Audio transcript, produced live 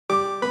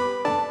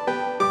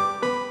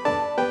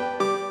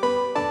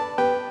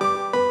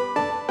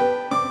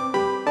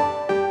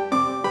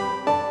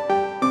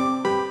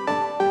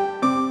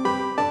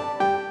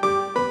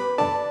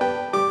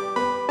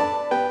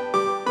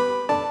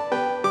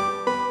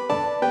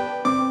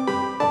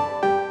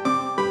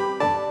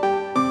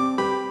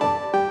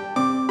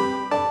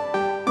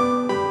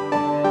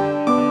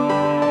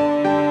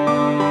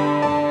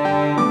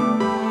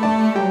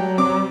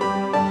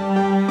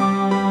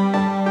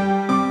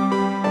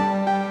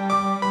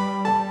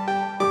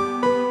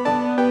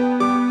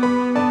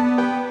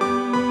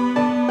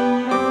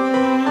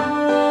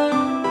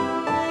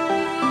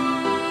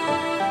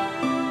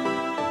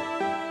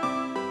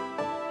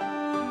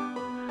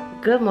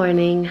Good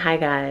morning. Hi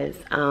guys.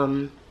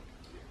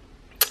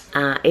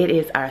 It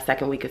is our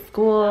second week of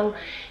school,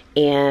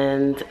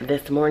 and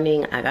this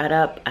morning I got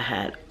up. I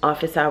had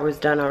office hours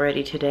done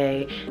already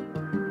today.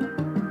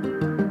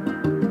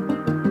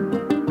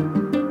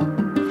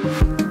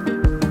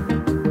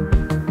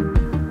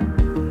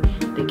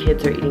 The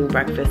kids are eating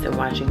breakfast and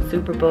watching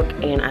Superbook,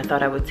 and I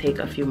thought I would take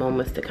a few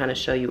moments to kind of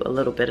show you a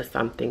little bit of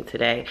something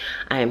today.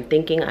 I am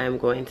thinking I am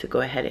going to go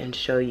ahead and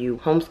show you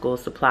homeschool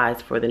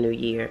supplies for the new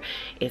year.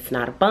 It's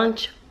not a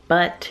bunch,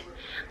 but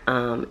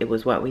it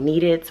was what we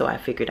needed, so I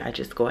figured I'd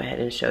just go ahead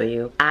and show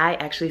you. I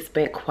actually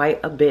spent quite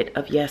a bit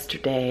of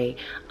yesterday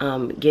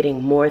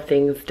getting more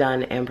things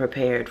done and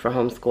prepared for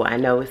homeschool. I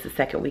know it's the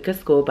second week of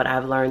school, but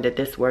I've learned that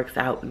this works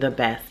out the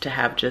best to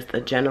have just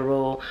a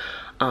general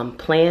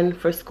plan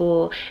for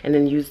school, and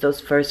then use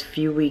those first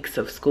few weeks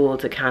of school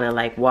to kind of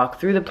like walk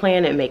through the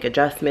plan and make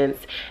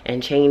adjustments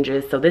and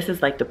changes. So this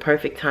is like the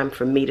perfect time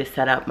for me to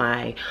set up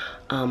my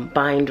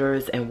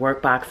binders and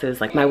work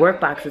boxes. Like, my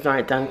work boxes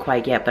aren't done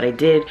quite yet, but I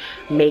did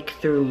make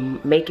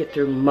it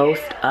through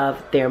most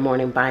of their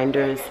morning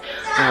binders,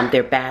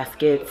 their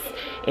baskets,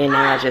 and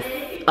I just,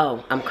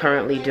 I'm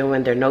currently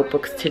doing their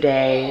notebooks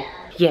today.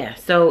 Yeah,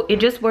 so it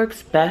just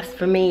works best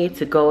for me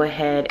to go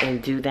ahead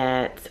and do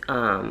that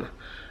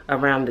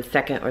around the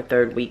second or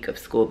third week of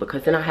school,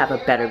 because then I'll have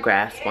a better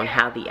grasp on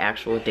how the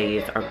actual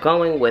days are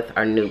going with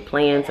our new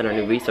plans and our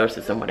new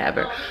resources and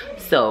whatever.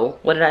 So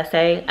what did I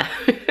say?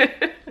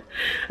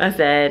 I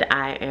said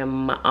I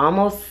am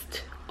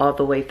almost all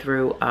the way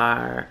through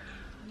our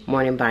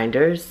morning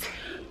binders.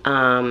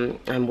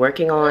 I'm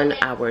working on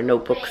our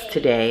notebooks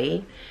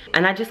today,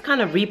 and I just kind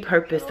of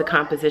repurposed the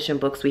composition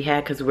books we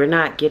had because we're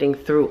not getting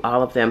through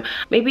all of them.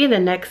 Maybe in the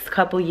next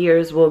couple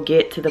years we'll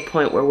get to the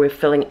point where we're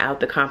filling out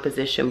the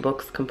composition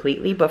books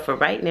completely, but for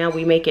right now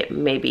we make it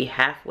maybe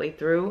halfway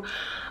through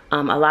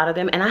a lot of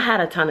them, and I had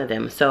a ton of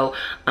them. So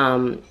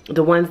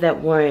the ones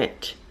that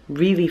weren't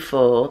really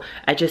full,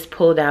 I just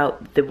pulled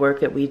out the work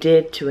that we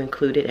did to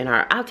include it in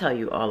our, I'll tell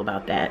you all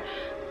about that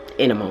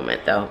in a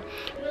moment though.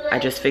 I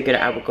just figured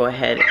I would go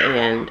ahead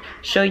and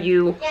show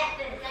you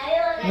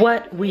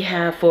what we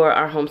have for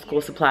our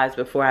homeschool supplies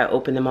before I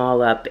open them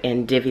all up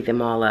and divvy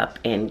them all up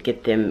and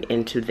get them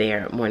into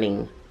their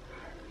morning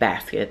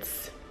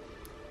baskets,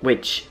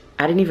 which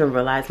I didn't even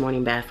realize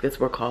morning baskets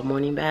were called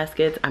morning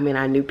baskets. I mean,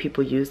 I knew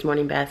people used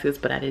morning baskets,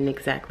 but I didn't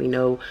exactly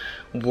know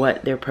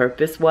what their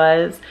purpose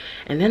was.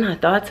 And then I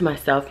thought to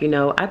myself, you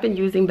know, I've been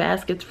using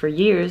baskets for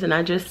years, and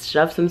I just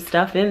shoved some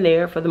stuff in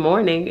there for the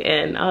morning,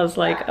 and I was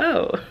like,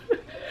 oh,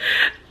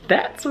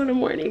 that's what a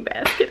morning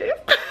basket is.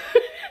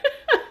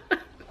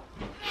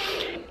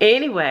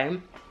 Anyway,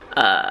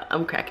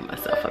 I'm cracking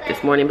myself up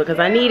this morning because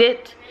I need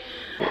it.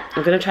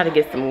 I'm gonna try to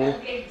get some.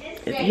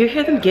 You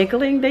hear them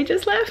giggling? They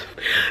just left.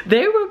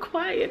 They were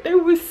quiet. They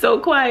were so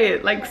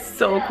quiet,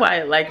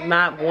 like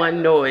not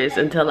one noise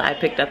until I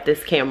picked up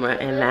this camera,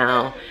 and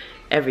now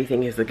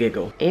everything is a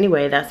giggle.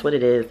 Anyway, that's what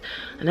it is.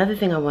 Another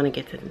thing I want to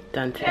get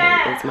done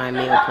today is my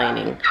meal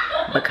planning,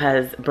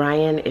 because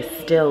Brian is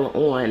still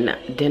on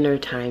dinner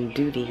time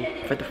duty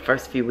for the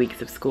first few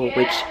weeks of school,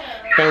 which,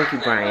 thank you,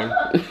 Brian,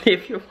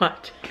 if you're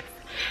watching.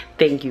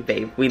 Thank you,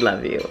 babe. We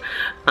love you.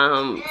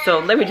 So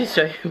let me just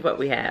show you what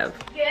we have.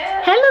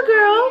 Hello,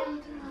 girl.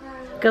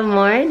 Good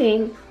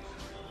morning.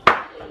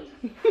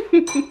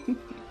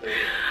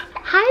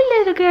 Hi,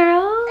 little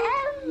girl.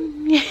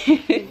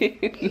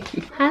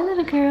 Hi,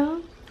 little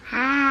girl.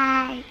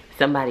 Hi.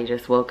 Somebody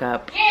just woke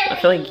up. I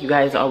feel like you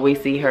guys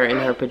always see her in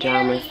her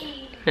pajamas.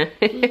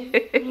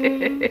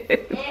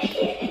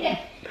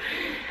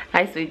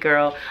 Hi, sweet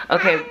girl.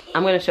 Okay,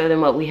 I'm gonna show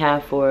them what we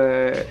have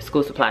for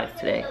school supplies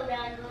today.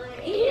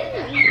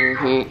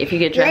 If you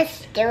get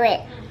dressed, let's do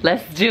it.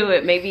 Let's do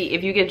it. Maybe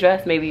if you get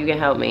dressed, maybe you can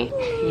help me.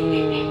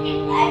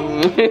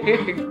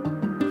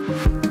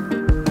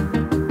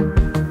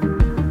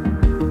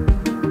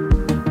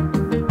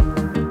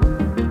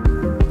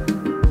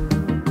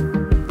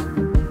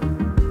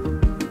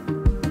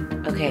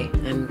 Okay,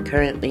 I'm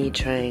currently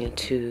trying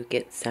to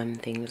get some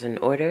things in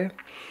order.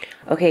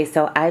 Okay,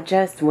 so I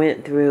just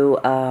went through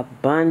a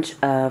bunch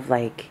of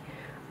like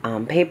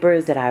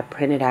papers that I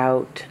printed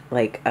out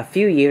like a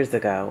few years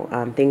ago,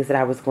 things that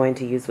I was going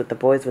to use with the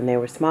boys when they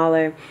were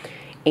smaller,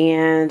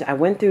 and I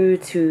went through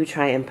to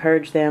try and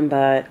purge them,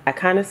 but I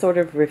kind of sort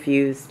of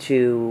refused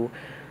to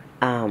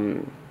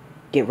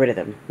get rid of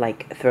them,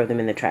 like throw them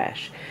in the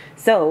trash.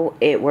 So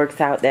it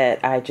works out that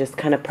I just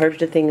kind of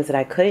purged the things that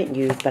I couldn't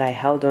use, but I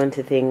held on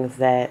to things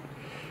that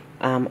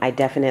I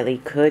definitely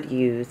could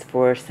use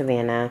for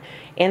Savannah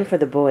and for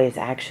the boys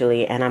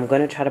actually, and I'm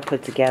going to try to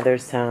put together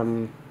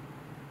some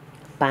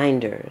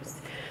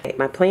binders.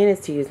 My plan is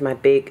to use my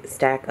big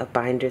stack of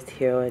binders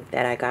here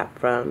that I got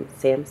from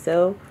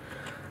Samso.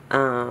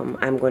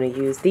 I'm going to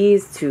use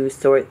these to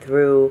sort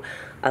through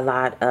a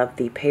lot of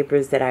the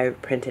papers that I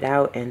printed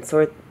out and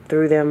sort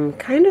through them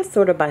kind of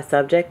sort of by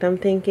subject, I'm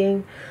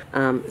thinking.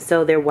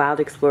 So their Wild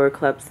Explorer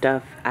Club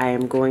stuff I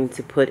am going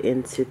to put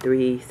into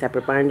 3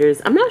 separate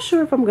binders. I'm not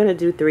sure if I'm going to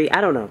do 3.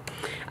 I don't know.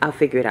 I'll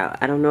figure it out.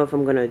 I don't know if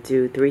I'm going to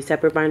do 3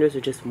 separate binders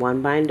or just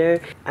 1 binder.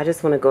 I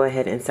just want to go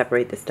ahead and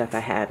separate the stuff I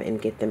have and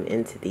get them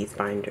into these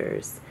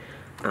binders,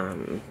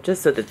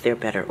 just so that they're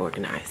better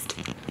organized.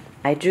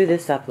 I drew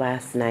this up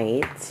last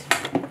night.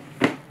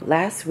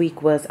 Last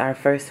week was our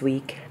first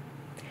week,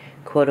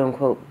 quote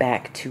unquote,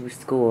 back to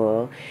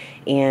school,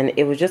 and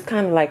it was just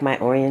kind of like my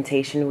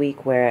orientation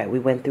week where we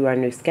went through our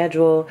new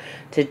schedule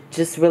to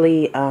just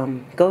really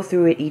go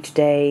through it each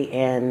day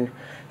and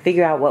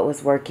figure out what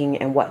was working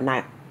and what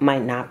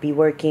might not be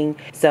working.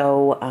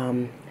 So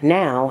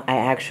now I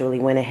actually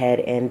went ahead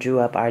and drew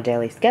up our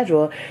daily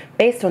schedule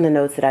based on the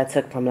notes that I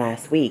took from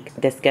last week.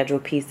 The schedule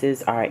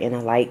pieces are in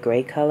a light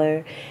gray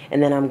color,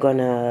 and then I'm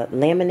gonna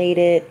laminate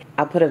it.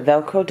 I'll put a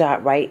Velcro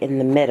dot right in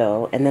the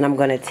middle, and then I'm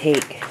gonna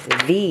take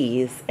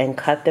these and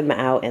cut them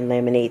out and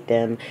laminate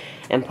them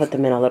and put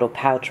them in a little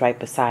pouch right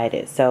beside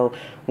it. So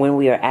when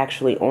we are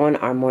actually on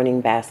our morning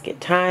basket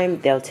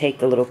time, they'll take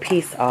the little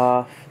piece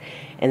off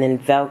and then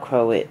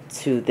Velcro it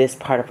to this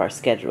part of our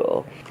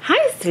schedule.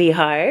 Hi,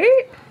 sweetheart.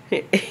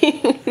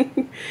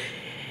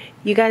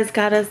 You guys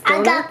got us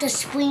donuts? I got the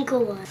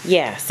sprinkle one.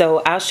 Yeah,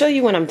 so I'll show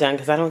you when I'm done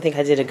because I don't think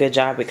I did a good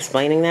job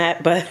explaining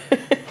that. But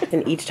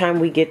and each time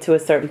we get to a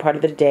certain part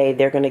of the day,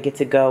 they're going to get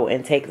to go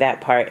and take that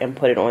part and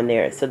put it on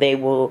there. So they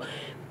will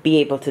be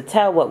able to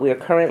tell what we're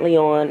currently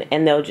on,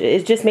 and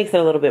it just makes it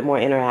a little bit more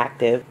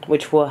interactive,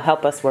 which will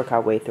help us work our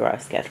way through our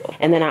schedule.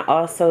 And then I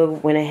also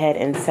went ahead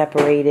and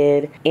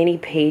separated any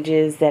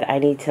pages that I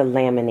need to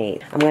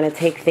laminate. I'm going to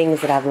take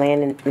things that I've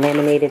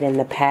laminated in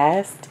the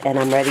past and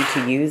I'm ready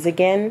to use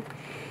again.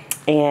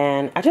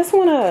 And I just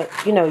want to,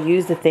 you know,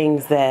 use the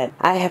things that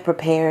I have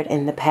prepared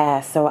in the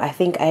past. So I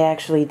think I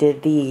actually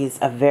did these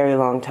a very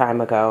long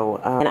time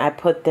ago. And I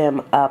put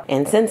them up,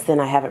 and since then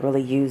I haven't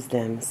really used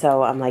them.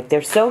 So I'm like,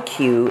 they're so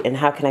cute, and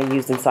how can I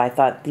use them? So I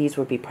thought these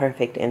would be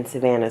perfect in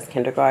Savannah's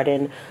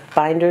kindergarten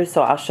binders.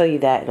 So I'll show you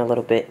that in a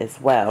little bit as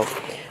well.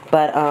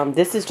 But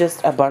this is just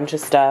a bunch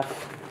of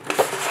stuff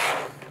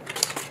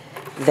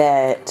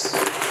that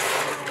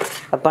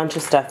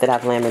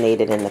I've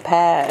laminated in the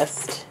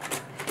past.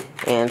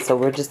 And so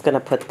we're just going to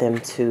put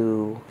them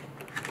to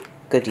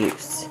good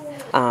use.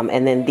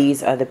 And then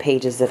these are the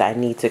pages that I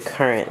need to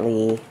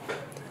currently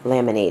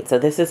laminate. So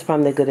this is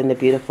from the Good and the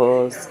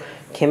Beautiful's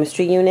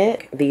chemistry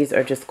unit. These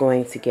are just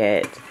going to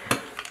get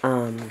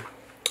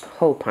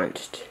hole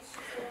punched.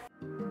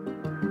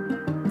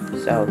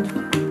 So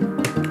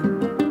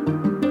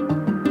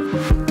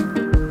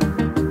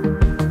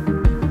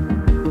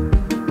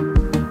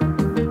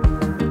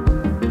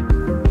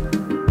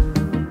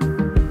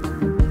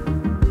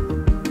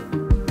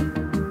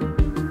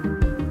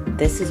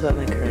this is what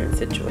my current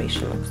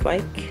situation looks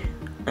like.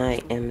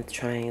 I am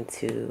trying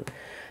to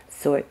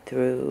sort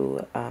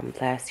through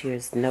last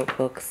year's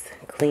notebooks,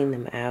 clean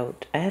them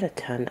out. I had a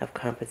ton of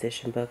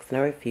composition books and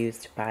I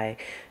refused to buy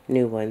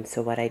new ones.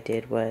 So what I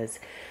did was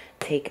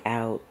take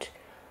out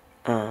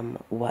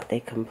what they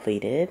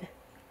completed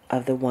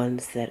of the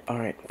ones that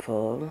aren't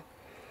full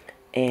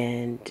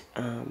and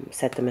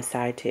set them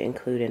aside to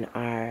include in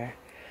our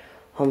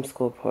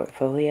homeschool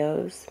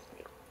portfolios.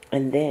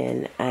 And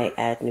then I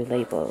add new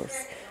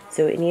labels.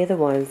 So any of the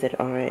ones that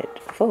aren't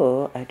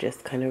full, I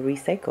just kind of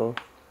recycle.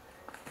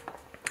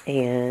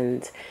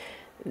 And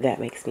that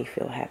makes me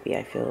feel happy.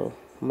 I feel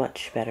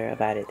much better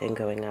about it than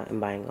going out and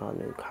buying all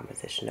new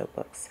composition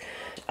notebooks.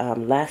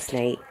 Last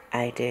night,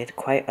 I did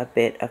quite a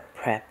bit of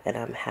prep, and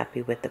I'm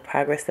happy with the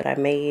progress that I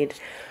made.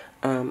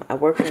 I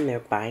worked on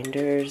their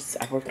binders.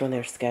 I worked on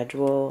their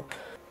schedule.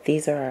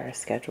 These are our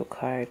schedule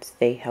cards.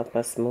 They help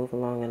us move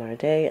along in our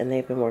day, and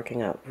they've been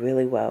working out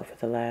really well for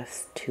the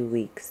last 2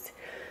 weeks.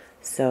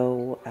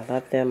 So I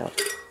love them.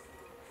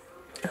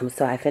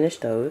 So I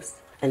finished those.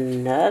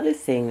 Another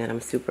thing that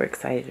I'm super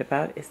excited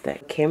about is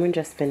that Cameron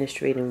just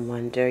finished reading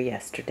Wonder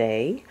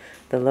yesterday.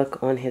 The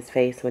look on his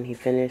face when he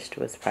finished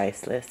was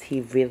priceless.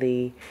 He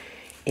really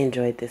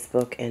enjoyed this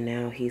book, and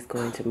now he's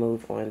going to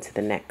move on to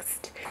the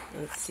next.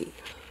 Let's see.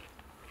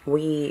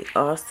 We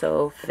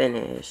also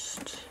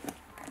finished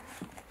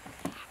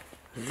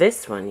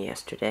this one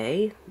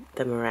yesterday,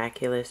 The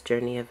Miraculous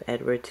Journey of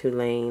Edward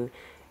Tulane.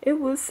 It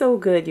was so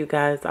good, you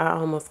guys. I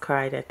almost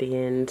cried at the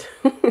end.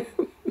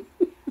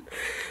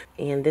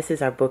 And this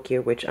is our book year,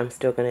 which I'm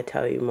still going to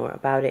tell you more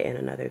about it in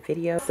another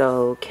video.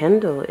 So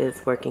Kendall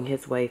is working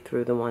his way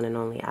through the one and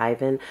only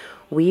Ivan.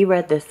 We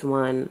read this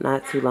one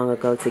not too long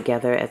ago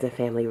together as a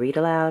family read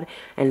aloud,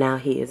 and now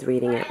he is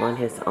reading it on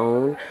his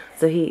own.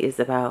 So he is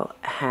about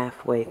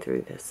halfway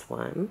through this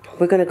one.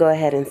 We're going to go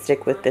ahead and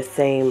stick with the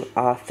same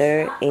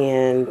author,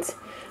 and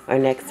our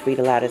next read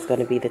aloud is going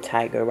to be The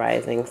Tiger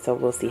Rising, so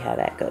we'll see how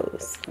that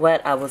goes.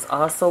 What I was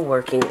also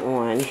working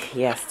on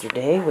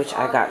yesterday, which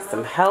I got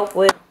some help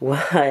with,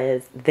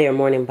 was their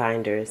morning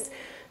binders.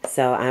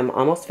 So I'm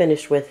almost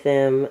finished with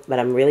them, but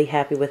I'm really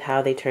happy with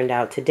how they turned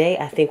out. Today,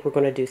 I think we're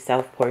going to do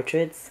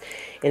self-portraits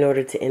in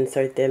order to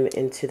insert them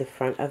into the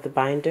front of the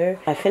binder.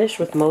 I finished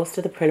with most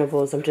of the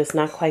printables. I'm just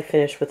not quite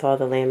finished with all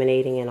the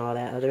laminating and all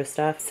that other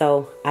stuff.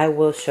 So I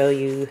will show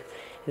you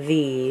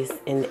these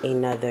in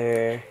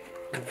another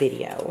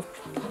video.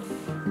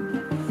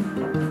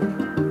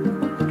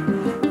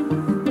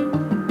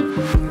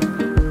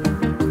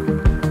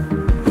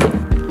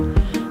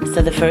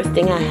 So the first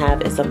thing I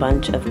have is a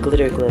bunch of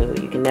glitter glue.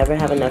 You can never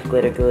have enough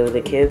glitter glue.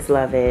 The kids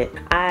love it.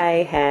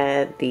 I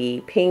had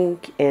the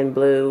pink and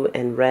blue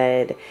and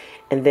red,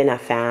 and then I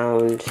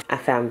found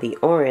the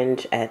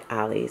orange at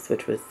Ollie's,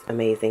 which was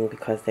amazing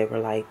because they were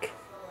like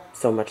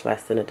so much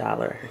less than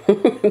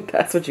 $1.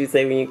 That's what you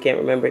say when you can't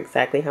remember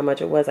exactly how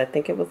much it was. I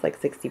think it was like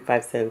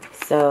 65 cents.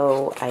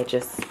 So I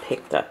just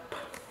picked up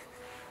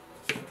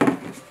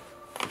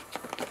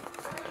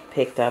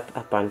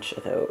a bunch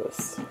of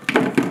those.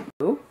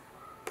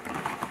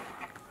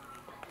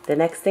 The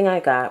next thing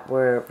I got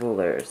were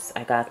rulers.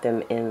 I got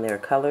them in their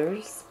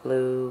colors,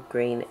 blue,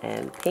 green,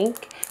 and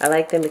pink. I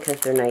like them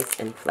because they're nice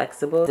and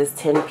flexible. This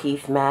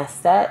 10-piece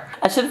math set.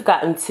 I should have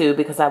gotten 2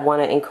 because I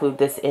want to include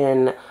this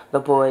in the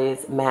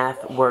boys' math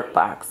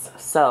workbox.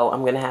 So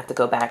I'm going to have to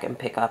go back and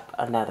pick up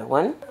another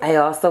one. I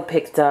also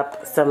picked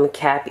up some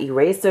cap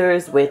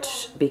erasers,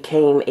 which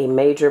became a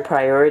major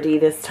priority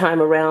this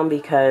time around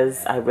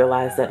because I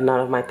realized that none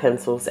of my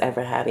pencils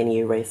ever had any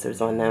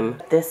erasers on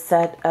them. This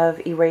set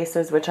of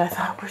erasers, which I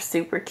thought were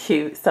super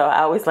cute, so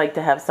I always like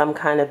to have some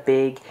kind of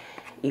big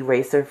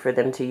eraser for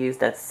them to use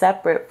that's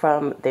separate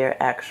from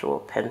their actual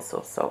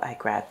pencil, so I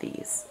grabbed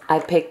these. I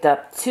picked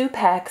up 2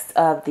 packs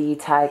of the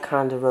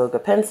Ticonderoga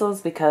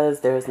pencils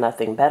because there's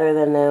nothing better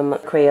than them.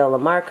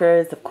 Crayola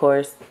markers, of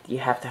course, you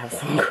have to have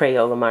some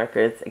Crayola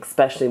markers,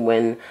 especially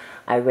when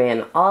I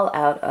ran all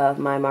out of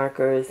my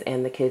markers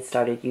and the kids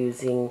started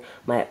using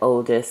my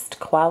oldest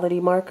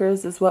quality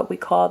markers is what we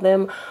call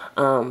them.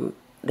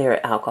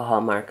 They're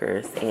alcohol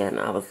markers, and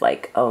I was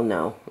like, oh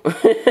no.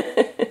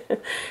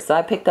 So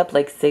I picked up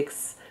like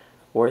 6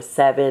 or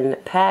 7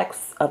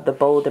 packs of the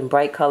bold and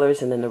bright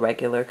colors and then the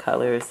regular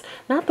colors.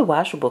 Not the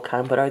washable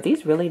kind, but are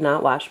these really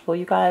not washable,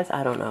 you guys?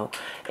 I don't know.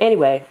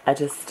 Anyway, I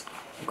just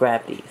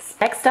grabbed these.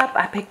 Next up,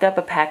 I picked up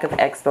a pack of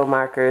Expo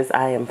markers.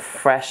 I am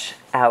fresh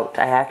out.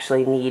 I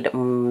actually need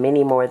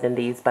many more than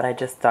these, but I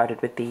just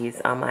started with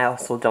these. I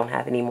also don't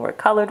have any more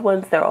colored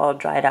ones. They're all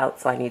dried out,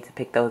 so I need to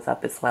pick those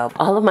up as well.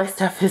 All of my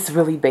stuff is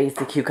really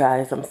basic, you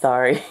guys. I'm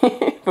sorry.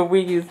 But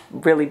we use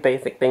really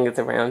basic things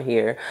around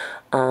here.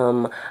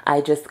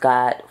 I just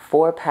got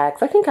 4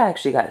 packs. I think I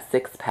actually got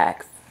 6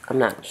 packs. I'm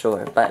not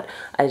sure, but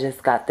I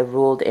just got the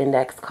ruled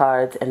index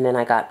cards, and then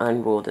I got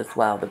unruled as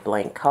well, the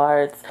blank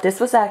cards. This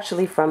was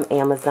actually from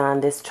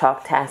Amazon, this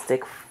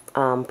Chalktastic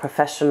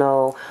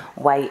professional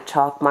white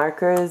chalk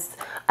markers.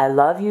 I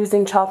love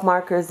using chalk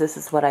markers. This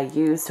is what I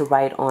use to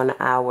write on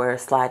our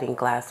sliding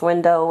glass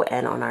window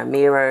and on our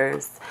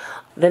mirrors.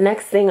 The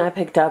next thing I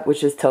picked up,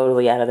 which is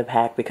totally out of the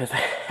pack because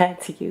I had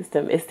to use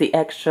them, is the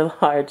extra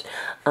large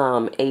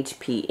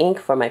HP ink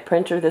for my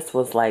printer. This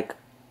was like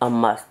a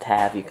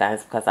must-have, you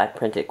guys, because I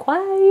printed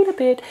quite a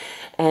bit,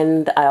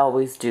 and I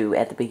always do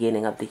at the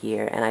beginning of the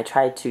year, and I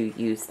try to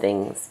use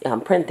things,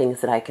 print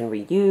things that I can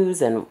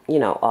reuse and, you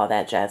know, all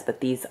that jazz.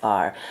 But these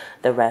are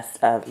the rest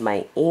of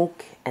my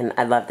ink, and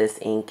I love this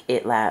ink.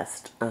 It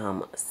lasts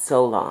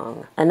so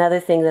long. Another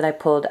thing that I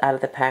pulled out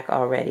of the pack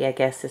already, I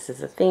guess this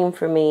is a theme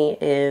for me,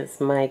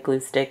 is my glue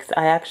sticks.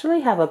 I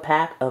actually have a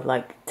pack of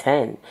like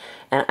 10,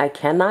 and I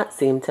cannot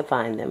seem to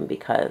find them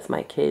because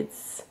my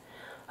kids,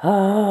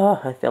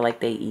 oh, I feel like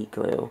they eat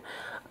glue.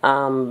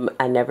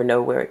 I never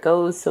know where it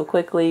goes so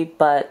quickly,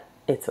 but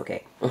it's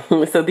okay.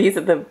 So these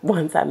are the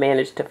ones I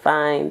managed to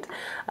find,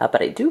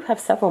 but I do have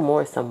several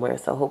more somewhere,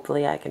 so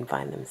hopefully I can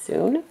find them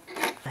soon.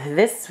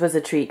 This was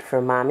a treat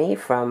for Mommy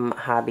from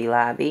Hobby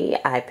Lobby.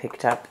 I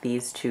picked up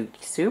these 2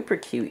 super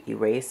cute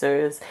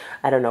erasers.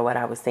 I don't know what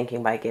I was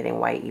thinking by getting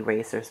white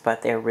erasers,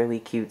 but they're really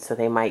cute, so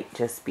they might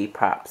just be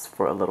props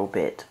for a little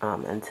bit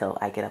until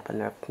I get up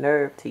enough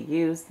nerve to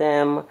use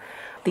them.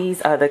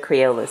 These are the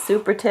Crayola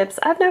Super Tips.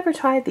 I've never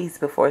tried these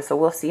before, so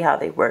we'll see how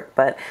they work,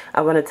 but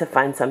I wanted to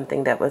find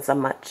something that was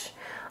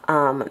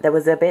that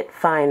was a bit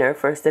finer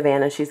for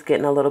Savannah. She's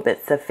getting a little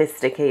bit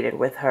sophisticated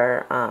with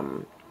her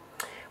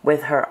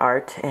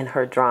art and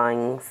her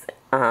drawings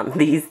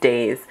these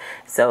days,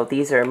 so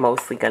these are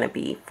mostly going to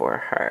be for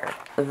her.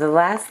 The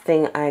last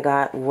thing I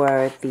got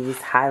were these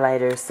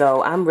highlighters,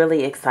 so I'm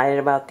really excited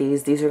about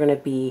these. These are going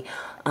to be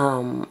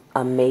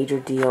a major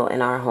deal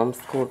in our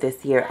homeschool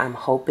this year. I'm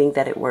hoping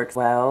that it works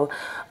well,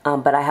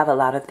 but I have a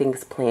lot of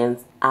things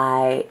planned.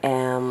 I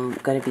am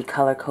going to be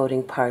color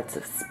coding parts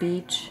of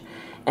speech,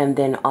 and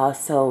then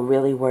also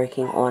really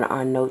working on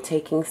our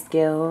note-taking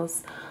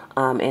skills.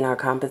 in our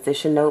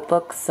composition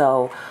notebook.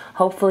 So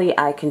hopefully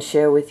I can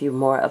share with you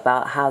more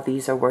about how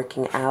these are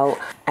working out.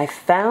 I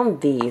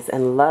found these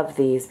and love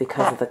these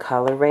because of the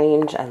color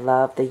range. I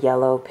love the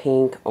yellow,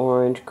 pink,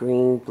 orange,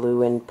 green,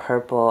 blue, and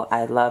purple.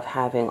 I love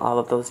having all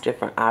of those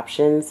different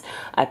options.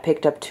 I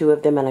picked up 2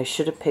 of them, and I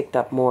should have picked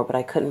up more, but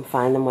I couldn't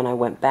find them when I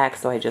went back,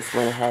 so I just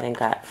went ahead and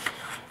got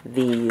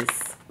these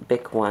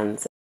big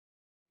ones.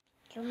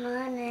 Good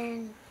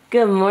morning.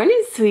 Good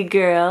morning, sweet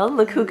girl.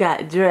 Look who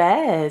got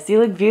dressed. You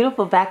look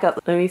beautiful. Back up.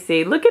 Let me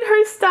see. Look at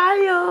her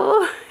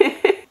style.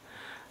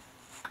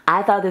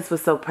 I thought this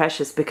was so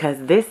precious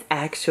because this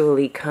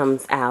actually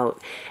comes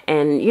out,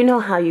 and you know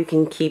how you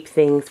can keep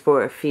things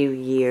for a few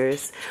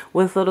years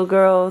with little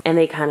girls and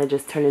they kind of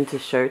just turn into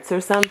shirts or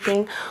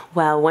something.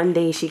 Well, one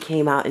day she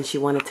came out and she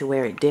wanted to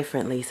wear it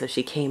differently, so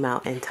she came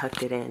out and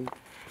tucked it in,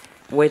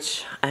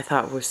 which I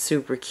thought was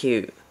super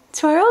cute.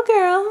 Twirl,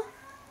 girl.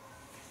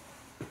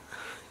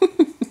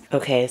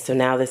 Okay, so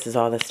now this is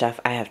all the stuff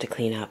I have to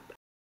clean up.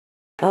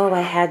 Oh,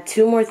 I had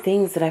 2 more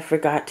things that I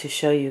forgot to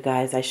show you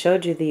guys. I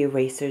showed you the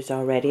erasers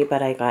already,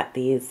 but I got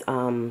these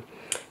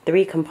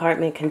 3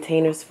 compartment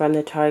containers from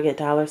the Target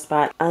dollar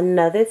spot.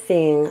 Another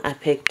thing I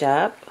picked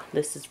up,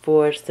 this is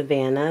for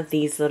Savannah,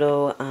 these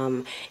little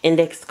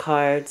index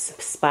cards,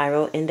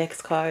 spiral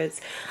index cards.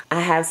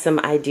 I have some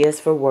ideas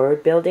for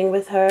word building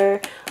with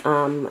her,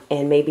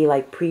 and maybe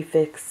like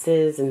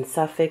prefixes and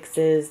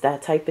suffixes,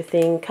 that type of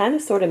thing. Kind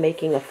of sort of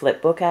making a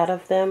flip book out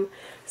of them.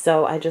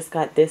 So I just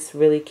got this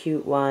really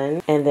cute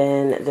one, and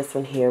then this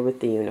one here with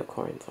the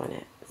unicorns on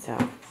it. So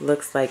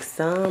looks like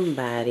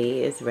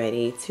somebody is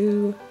ready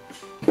to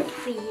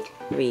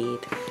read.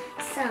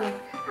 So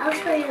I'll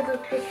show you the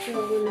picture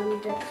when I'm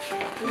done.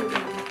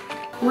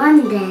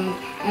 One day,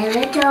 a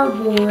little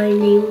boy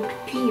named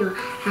Peter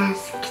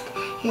asked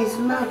his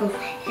mother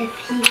if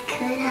he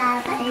could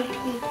have a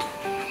pig.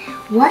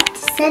 What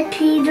said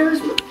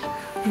Peter's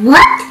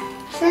mother?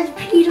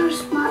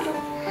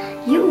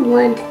 You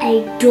want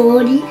a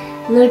dirty,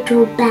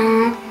 little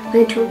bad,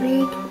 little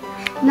pig?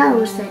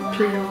 No, said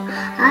Peter.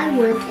 I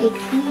want a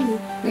clean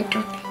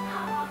little pig.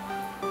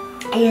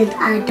 And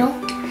I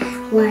don't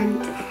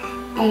want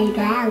a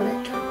bad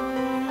little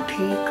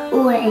pig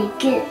or a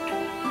good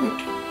little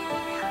pig.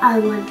 I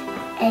want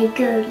a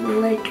good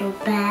little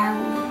bad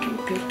little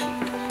pig.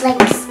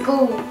 Like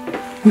school.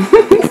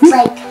 It's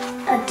like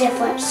a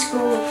different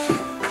school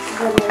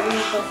than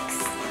the books.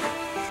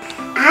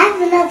 I've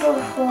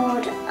never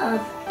heard of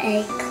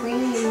a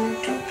clean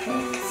little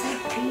pig, said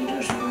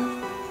Peter's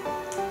mother.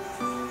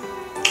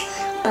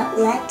 But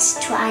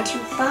let's try to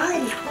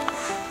find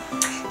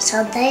one.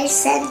 So they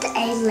sent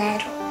a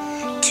letter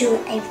to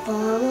a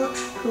farmer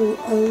who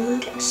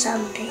owned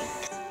some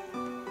pigs.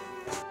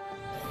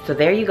 So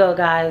there you go,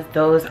 guys.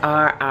 Those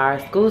are our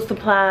school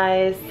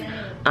supplies.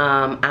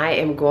 I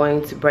am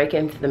going to break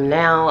into them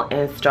now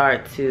and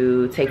start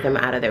to take them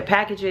out of their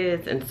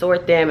packages and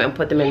sort them and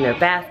put them in their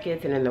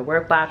baskets and in their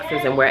work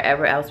boxes and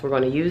wherever else we're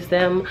going to use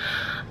them.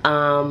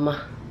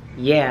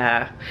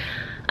 Yeah.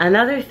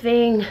 Another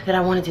thing that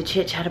I wanted to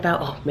chit chat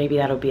about, oh, maybe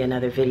that'll be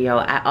another video.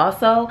 I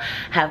also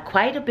have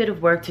quite a bit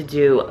of work to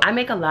do. I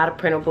make a lot of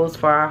printables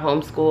for our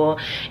homeschool,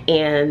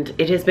 and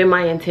it has been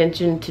my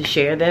intention to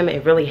share them.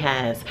 It really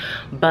has.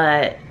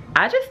 But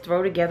I just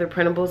throw together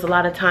printables a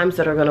lot of times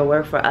that are going to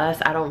work for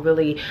us. I don't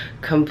really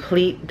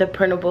complete the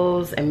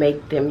printables and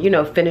make them, you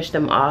know, finish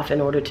them off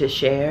in order to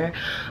share.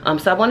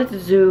 So I wanted to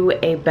do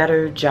a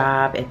better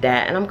job at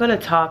that. And I'm going to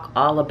talk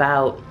all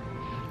about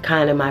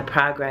kind of my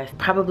progress,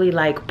 probably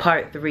like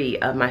part 3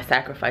 of my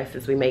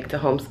sacrifices we make to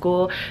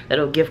homeschool.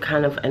 That'll give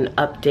kind of an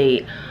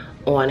update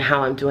on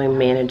how I'm doing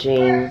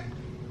managing,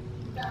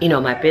 you know,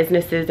 my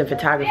businesses and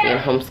photography and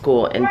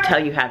homeschool, and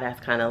tell you how that's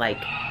kind of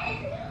like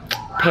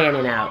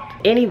panning out.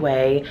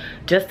 Anyway,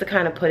 just to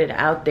kind of put it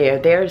out there,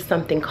 there's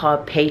something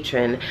called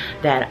Patreon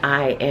that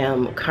I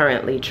am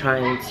currently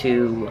trying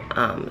to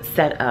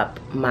set up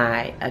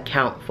my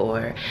account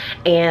for.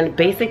 And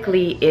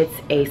basically it's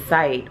a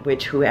site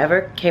which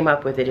whoever came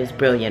up with it is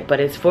brilliant, but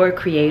it's for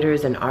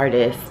creators and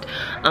artists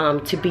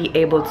to be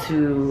able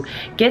to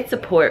get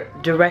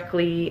support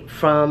directly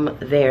from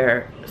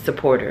their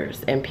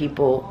supporters and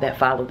people that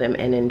follow them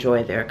and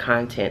enjoy their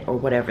content or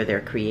whatever they're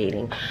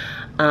creating.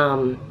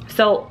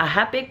 So I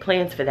have big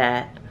plans for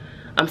that.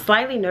 I'm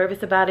slightly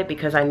nervous about it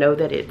because I know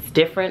that it's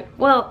different.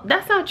 Well,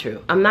 that's not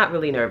true. I'm not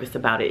really nervous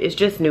about it. It's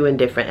just new and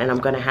different, and I'm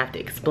going to have to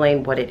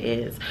explain what it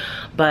is.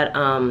 But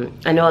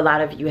I know a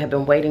lot of you have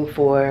been waiting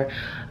for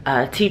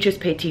Teachers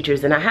Pay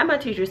Teachers, and I had my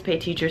Teachers Pay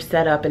Teachers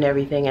set up and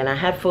everything, and I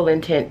had full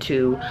intent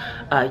to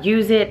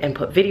use it and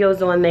put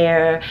videos on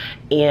there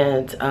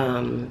and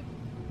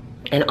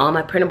all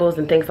my printables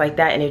and things like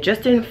that, and it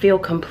just didn't feel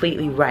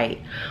completely right.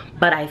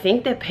 But I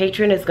think that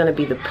Patreon is going to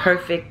be the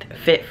perfect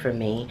fit for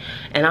me,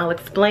 and I'll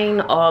explain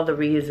all the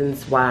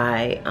reasons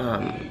why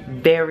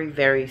very,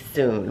 very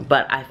soon.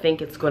 But I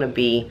think it's going to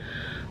be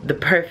the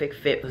perfect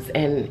fit.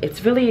 And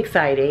it's really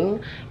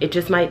exciting. It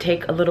just might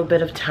take a little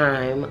bit of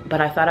time,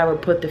 but I thought I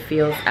would put the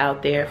feels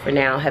out there for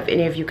now. Have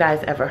any of you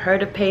guys ever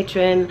heard of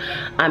Patreon?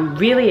 I'm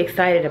really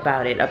excited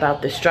about it,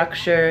 about the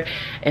structure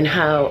and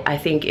how I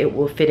think it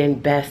will fit in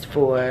best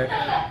for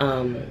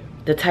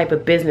the type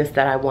of business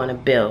that I want to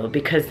build,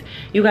 because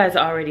you guys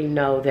already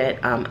know that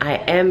I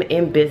am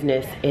in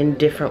business in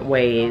different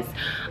ways,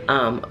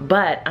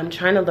 but I'm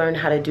trying to learn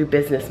how to do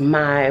business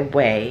my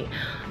way,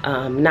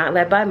 not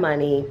led by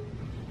money.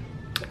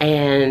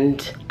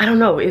 And I don't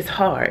know, it's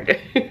hard.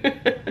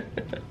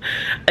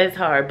 It's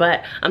hard,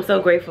 but I'm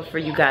so grateful for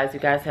you guys. You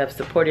guys have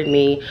supported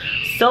me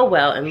so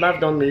well and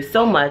loved on me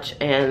so much,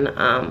 and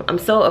I'm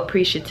so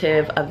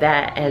appreciative of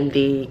that, and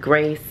the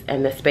grace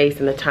and the space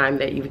and the time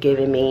that you've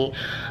given me,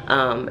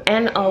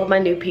 and all of my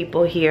new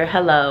people here,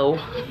 hello.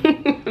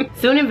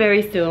 Soon and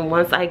very soon,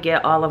 once I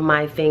get all of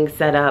my things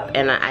set up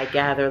and I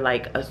gather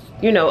like a,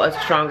 you know, a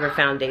stronger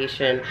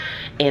foundation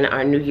in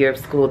our new year of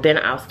school, then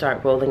I'll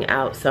start rolling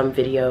out some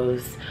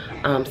videos,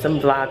 some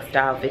vlog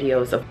style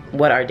videos of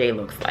what our day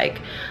looks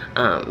like,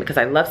 because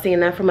I love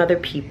seeing that from other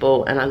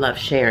people and I love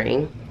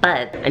sharing,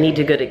 but I need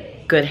to get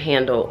a good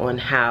handle on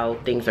how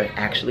things are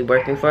actually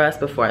working for us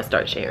before I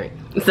start sharing.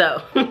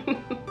 So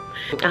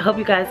I hope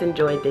you guys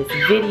enjoyed this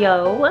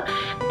video,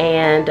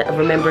 and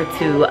remember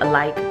to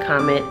like,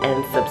 comment,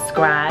 and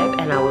subscribe,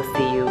 and I will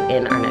see you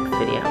in our next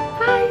video.